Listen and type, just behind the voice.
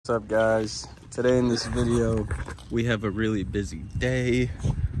What's up, guys? Today in this video we have a really busy day.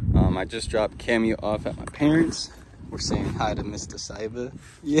 I just dropped Cammy off at my parents. We're saying hi to Mr. Saiba.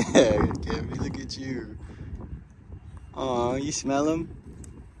 Yeah, Cammy, look at you. Aw, you smell him?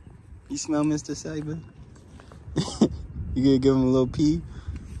 You smell Mr. Saiba? You gonna give him a little pee?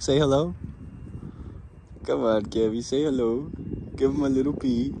 Say hello? Come on, Cammy, say hello. Give him a little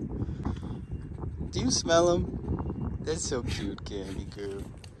pee. Do you smell him? That's so cute, Cammy girl.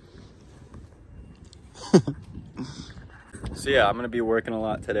 So yeah, I'm gonna be working a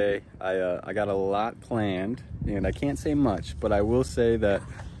lot today. I got a lot planned, and I can't say much, but I will say that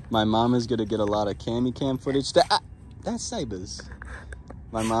my mom is gonna get a lot of Cammy cam footage. That's Saiba's.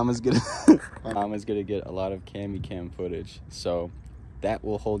 My mom is gonna get a lot of Cammy cam footage, so that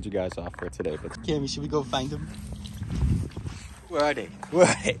will hold you guys off for today. But Cammy, should we go find them? Where are they? Where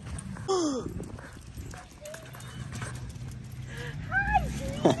are they?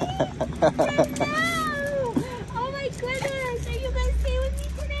 Oh my goodness, are you gonna stay with me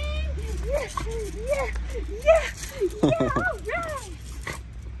today? Yeah, all right.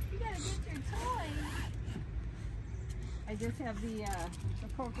 You gotta get your toy. I just have the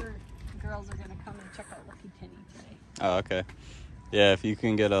poker girls are gonna come and check out Lucky Penny today. Oh, okay. Yeah, if you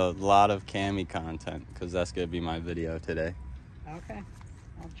can get a lot of Cammy content, because that's gonna be my video today. Okay,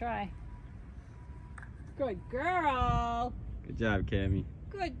 I'll try. Good girl. Good job, Cammy.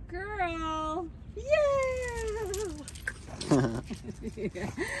 Good girl. Yeah.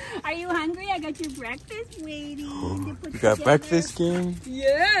 Are you hungry? I got your breakfast waiting to put You got together. breakfast, Cammy?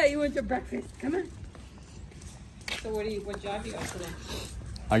 Yeah, you want your breakfast. Come on. So what job you got today?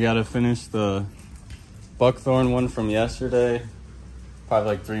 I gotta finish the buckthorn one from yesterday. Probably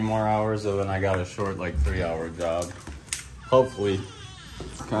like 3 more hours, and then I got a short like 3-hour job. Hopefully.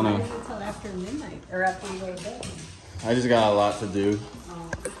 Kind Why of. is it until after midnight or after you go to bed? I just got a lot to do.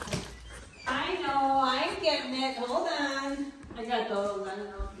 I know, I'm getting it. Hold on. I got those. I don't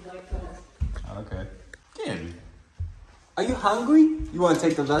know if you like those. Okay. Cammy, are you hungry? You want to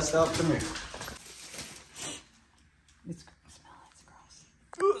take the vest off? Come here. It's smell. It's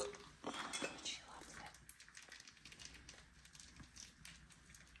gross. She loves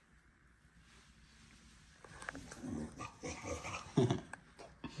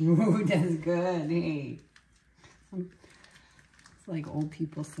it. Ooh, that's good. Hey. It's like old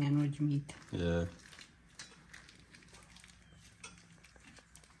people sandwich meat. Yeah.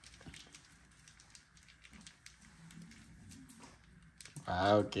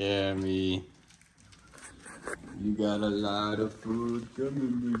 Wow, Cammy. You got a lot of food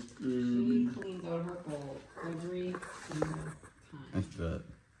coming, Miss She Cammy. cleans out her bowl every single time. I bet.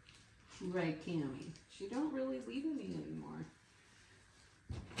 Right, Cammy. She don't really leave me anymore.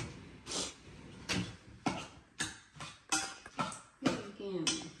 Hey,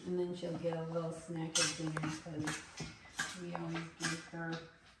 Cammy. And then she'll get a little snack at dinner because we always give her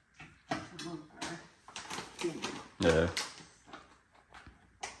some of our dinner. Yeah.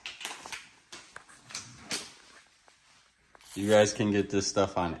 You guys can get this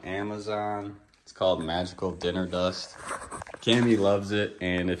stuff on Amazon. It's called Magical Dinner Dust. Cammy loves it,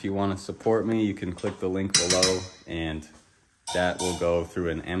 and if you want to support me, you can click the link below, and that will go through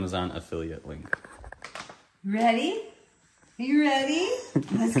an Amazon affiliate link. Ready? Are you ready?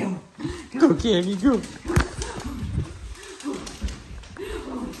 Let's go. Go, Cammy, go.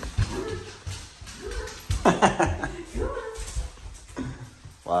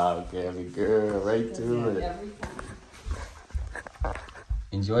 Wow, Cammy, girl, right to it. Every time.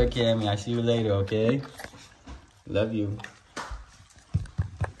 Enjoy, Cammy. I see you later, okay? Love you.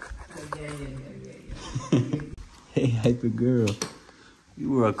 Hey, hyper girl. You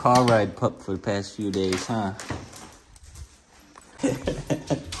were a car ride pup for the past few days, huh? You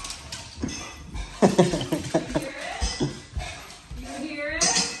hear it?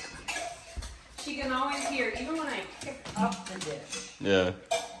 She can always hear, even when I pick up the dish. Yeah.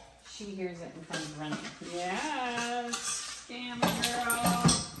 She hears it and comes running. Yes, scammer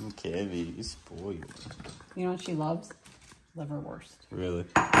girl. Cammy, you spoiled. You know what she loves? Liverwurst. Really?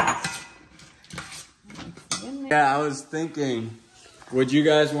 In there. Yeah, I was thinking, would you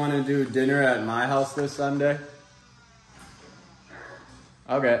guys want to do dinner at my house this Sunday?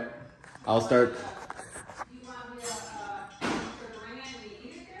 Okay. I'll start. You want me to bring it and eat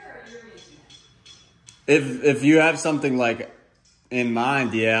it there, or you're making it? If you have something like in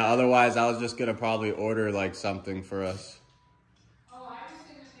mind, yeah. Otherwise, I was just gonna probably order like something for us. Oh, I was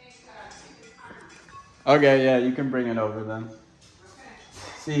going to make chicken parm. Okay, yeah, you can bring it over then. Okay.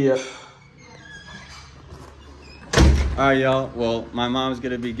 See ya. Alright, y'all. Well, my mom's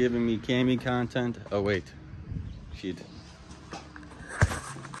gonna be giving me Cammy content. Oh, wait. She'd.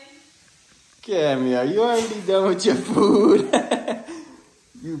 Cammy, are you already done with your food?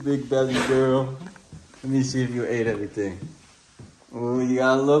 You big belly girl. Let me see if you ate everything. Oh, you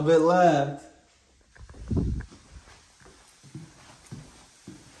got a little bit left.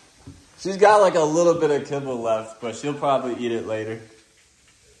 She's got like a little bit of kibble left, but she'll probably eat it later.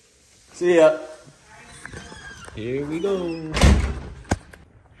 See ya. Here we go.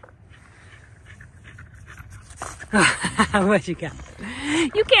 What you got?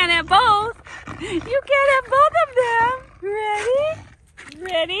 You can't have both. You can't have both of them. Ready?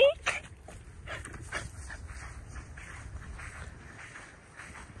 Ready?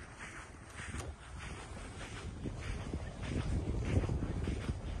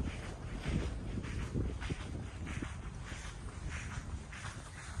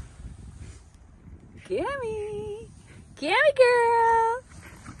 Cammy. Cammy girl.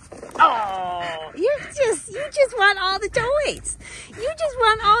 Oh, you just want all the toys. You just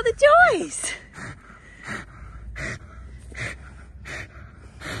want all the toys.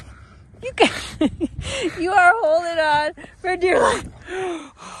 You can, you are holding on for dear life.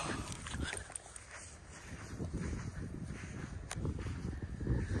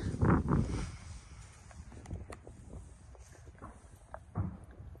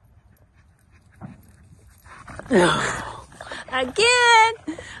 Again.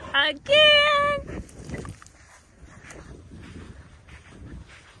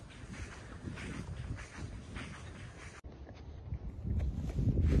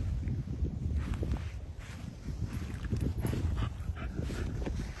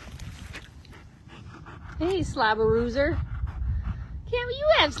 Hey, slobberoozer. Cammy, you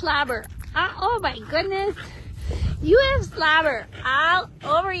have slobber. Oh my goodness. You have slobber all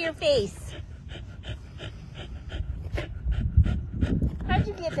over your face. How'd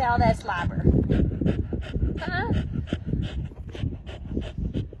you get all that slobber? Huh?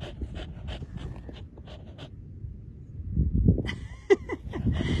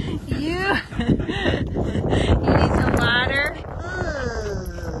 You need some water?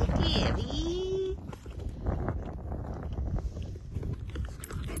 Oh, Cammy.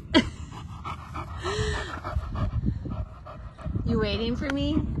 You waiting for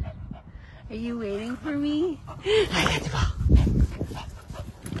me? Are you waiting for me? I got the ball.